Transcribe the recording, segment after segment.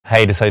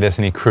Hey Decide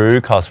Destiny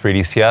crew, Carl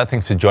Spreedy's here.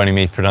 Thanks for joining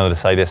me for another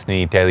Decide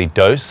Destiny Daily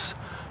Dose.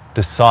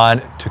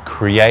 Decide to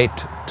create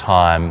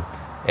time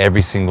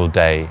every single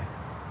day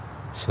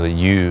so that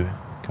you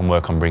can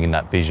work on bringing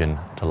that vision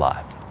to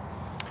life.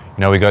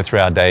 You know, we go through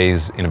our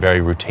days in a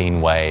very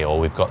routine way, or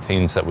we've got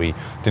things that we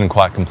didn't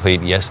quite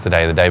complete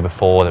yesterday, the day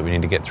before, that we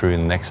need to get through in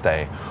the next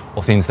day,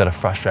 or things that are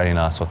frustrating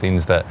us, or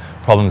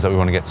problems that we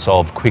want to get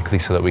solved quickly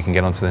so that we can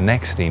get onto the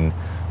next thing.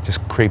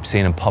 Just creeps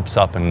in and pops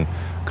up and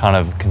kind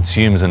of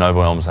consumes and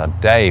overwhelms our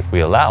day if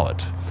we allow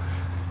it.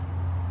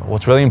 But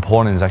what's really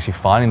important is actually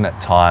finding that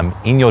time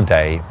in your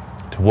day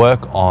to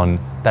work on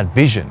that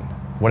vision,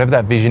 whatever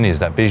that vision is,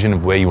 that vision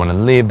of where you want to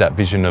live, that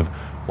vision of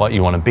what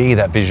you want to be,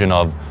 that vision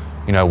of,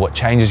 you know, what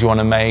changes you want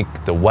to make,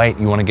 the weight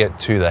you want to get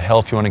to, the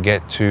health you want to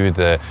get to,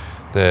 the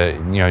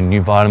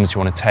new vitamins you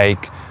want to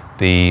take,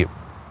 the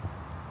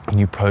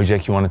new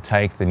project you want to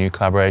take, the new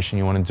collaboration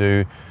you want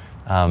to do,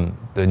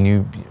 the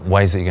new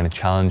ways that you're going to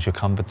challenge your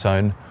comfort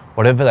zone,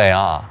 whatever they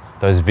are,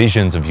 those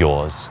visions of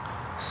yours.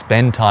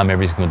 Spend time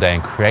every single day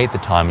and create the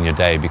time in your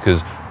day,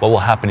 because what will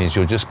happen is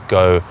you'll just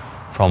go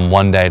from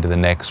one day to the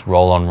next,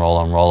 roll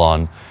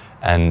on,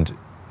 and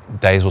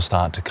days will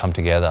start to come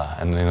together.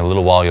 And in a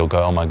little while you'll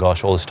go, oh my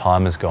gosh, all this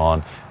time is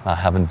gone and I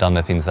haven't done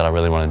the things that I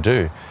really want to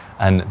do.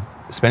 And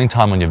spending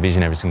time on your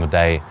vision every single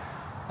day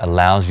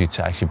allows you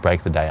to actually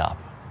break the day up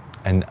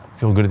and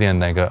feel good at the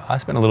end of the day. Go, I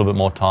spent a little bit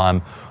more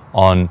time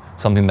on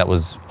something that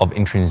was of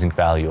intrinsic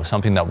value, or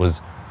something that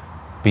was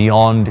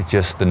beyond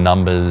just the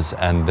numbers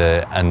and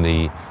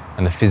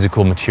the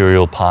physical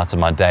material parts of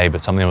my day,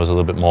 but something that was a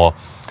little bit more,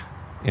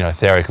 you know,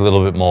 etheric, a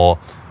little bit more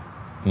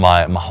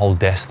my whole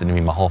destiny,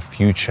 my whole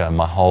future,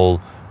 my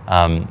whole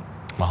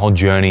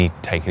journey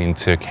taken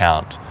into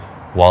account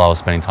while I was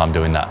spending time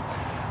doing that.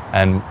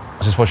 And I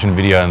was just watching a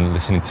video and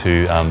listening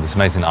to this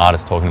amazing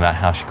artist talking about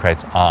how she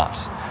creates art,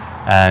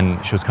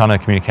 and she was kind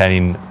of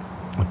communicating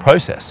the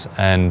process.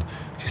 And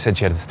she said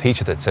she had this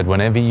teacher that said,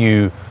 whenever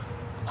you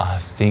are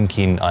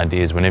thinking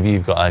ideas, whenever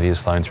you've got ideas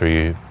flowing through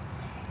you,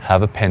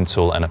 have a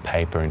pencil and a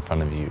paper in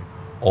front of you,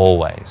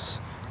 always.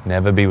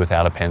 Never be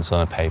without a pencil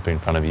and a paper in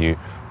front of you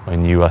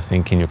when you are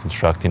thinking, you're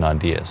constructing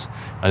ideas.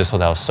 I just thought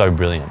that was so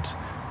brilliant.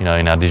 You know,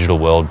 in our digital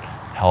world,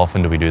 how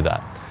often do we do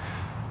that?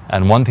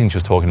 And one thing she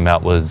was talking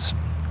about was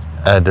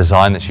a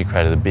design that she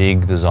created, a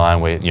big design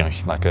where, you know,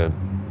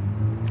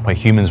 where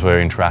humans were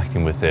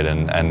interacting with it,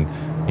 and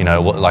you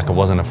know, like it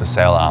wasn't a for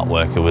sale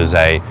artwork, it was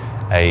a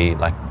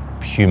like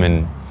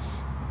human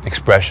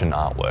expression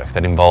artwork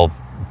that involved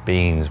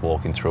beings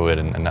walking through it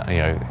and you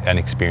know, and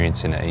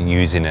experiencing it and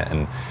using it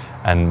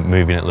and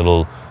moving it,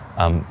 little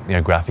you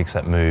know, graphics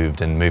that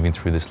moved and moving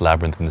through this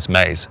labyrinth and this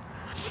maze.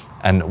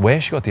 And where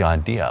she got the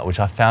idea, which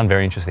I found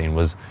very interesting,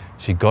 was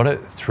she got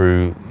it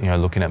through, you know,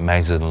 looking at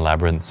mazes and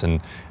labyrinths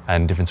and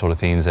different sort of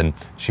things, and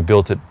she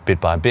built it bit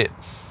by bit.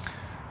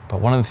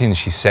 But one of the things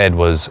she said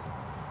was,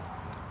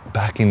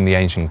 back in the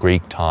ancient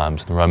Greek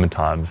times, the Roman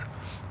times,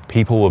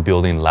 people were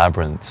building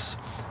labyrinths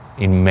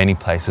in many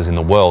places in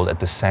the world at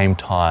the same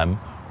time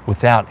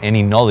without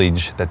any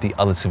knowledge that the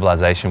other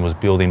civilization was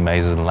building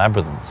mazes and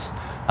labyrinths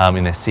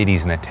in their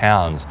cities and their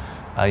towns.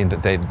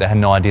 They had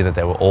no idea that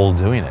they were all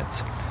doing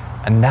it.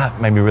 And that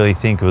made me really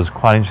think. It was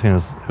quite interesting.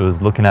 It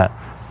was looking at,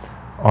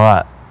 all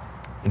right,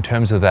 in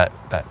terms of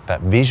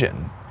that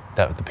vision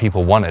that the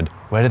people wanted,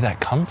 where did that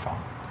come from?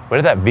 Where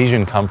did that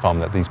vision come from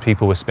that these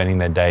people were spending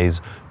their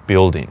days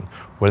building?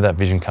 Where did that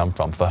vision come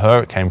from? For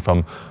her, it came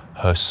from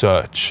her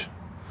search.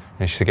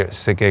 And she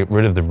said, get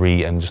rid of the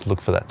re and just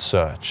look for that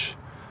search.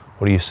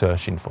 What are you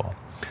searching for?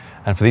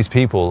 And for these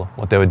people,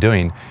 what they were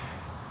doing,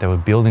 they were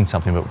building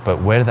something,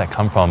 but where did that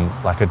come from?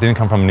 Like, it didn't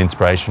come from an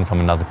inspiration from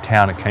another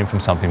town, it came from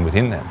something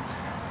within them.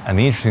 And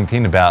the interesting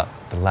thing about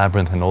the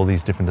labyrinth and all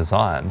these different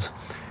designs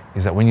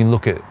is that when you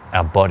look at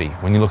our body,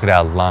 when you look at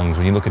our lungs,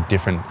 when you look at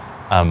different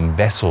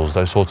vessels,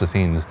 those sorts of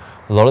things,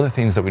 a lot of the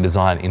things that we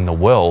design in the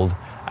world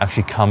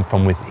actually come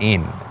from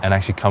within and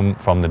actually come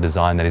from the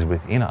design that is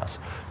within us.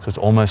 So it's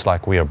almost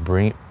like we are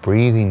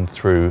breathing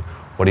through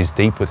what is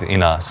deep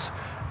within us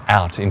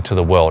out into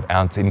the world,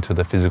 out into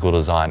the physical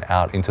design,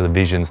 out into the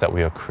visions that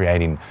we are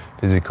creating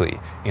physically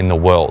in the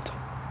world.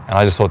 And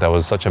I just thought that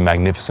was such a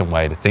magnificent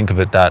way to think of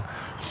it, that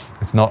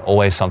it's not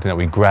always something that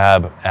we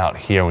grab out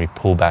here and we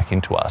pull back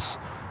into us.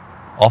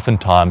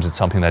 Oftentimes it's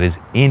something that is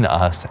in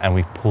us and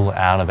we pull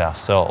out of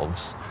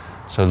ourselves.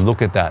 So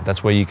look at that.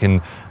 That's where you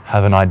can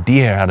have an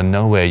idea out of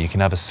nowhere. You can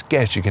have a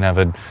sketch. You can have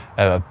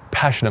a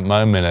passionate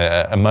moment,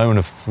 a moment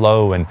of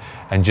flow and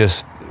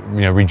just,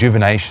 you know,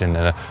 rejuvenation,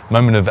 and a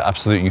moment of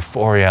absolute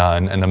euphoria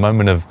and a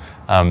moment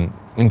of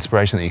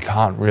inspiration that you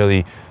can't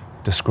really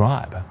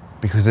describe,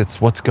 because it's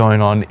what's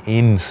going on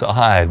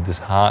inside this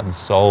heart and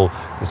soul,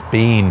 this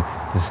being,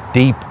 this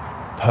deep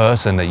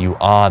person that you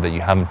are, that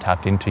you haven't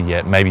tapped into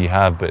yet. Maybe you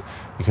have, but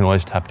you can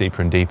always tap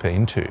deeper and deeper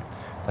into.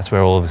 That's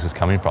where all of this is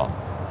coming from.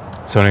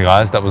 So anyway,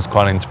 guys, that was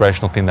quite an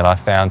inspirational thing that I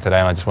found today,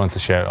 and I just wanted to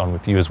share it on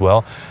with you as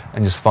well.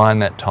 And just find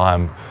that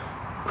time,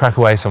 crack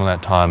away some of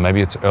that time.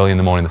 Maybe it's early in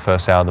the morning, the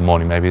first hour of the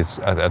morning. Maybe it's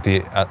at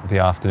the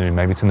afternoon.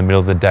 Maybe it's in the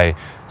middle of the day,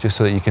 just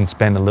so that you can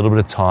spend a little bit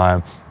of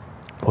time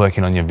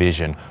working on your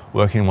vision,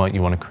 working on what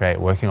you want to create,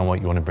 working on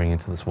what you want to bring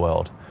into this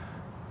world,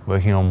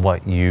 working on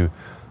what you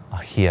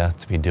are here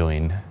to be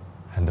doing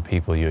and the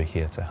people you're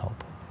here to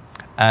help.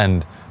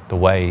 And the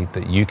way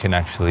that you can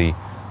actually,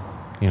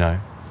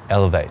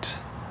 elevate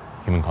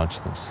human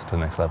consciousness to the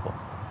next level.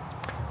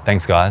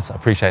 Thanks, guys. I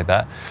appreciate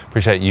that.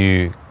 Appreciate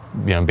you,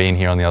 being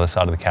here on the other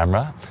side of the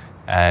camera,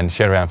 and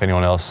share it around if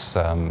anyone else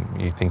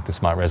you think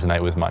this might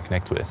resonate with, might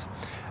connect with.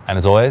 And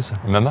as always,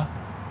 remember,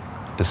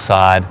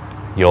 decide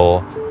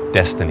your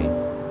destiny.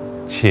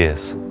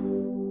 Cheers.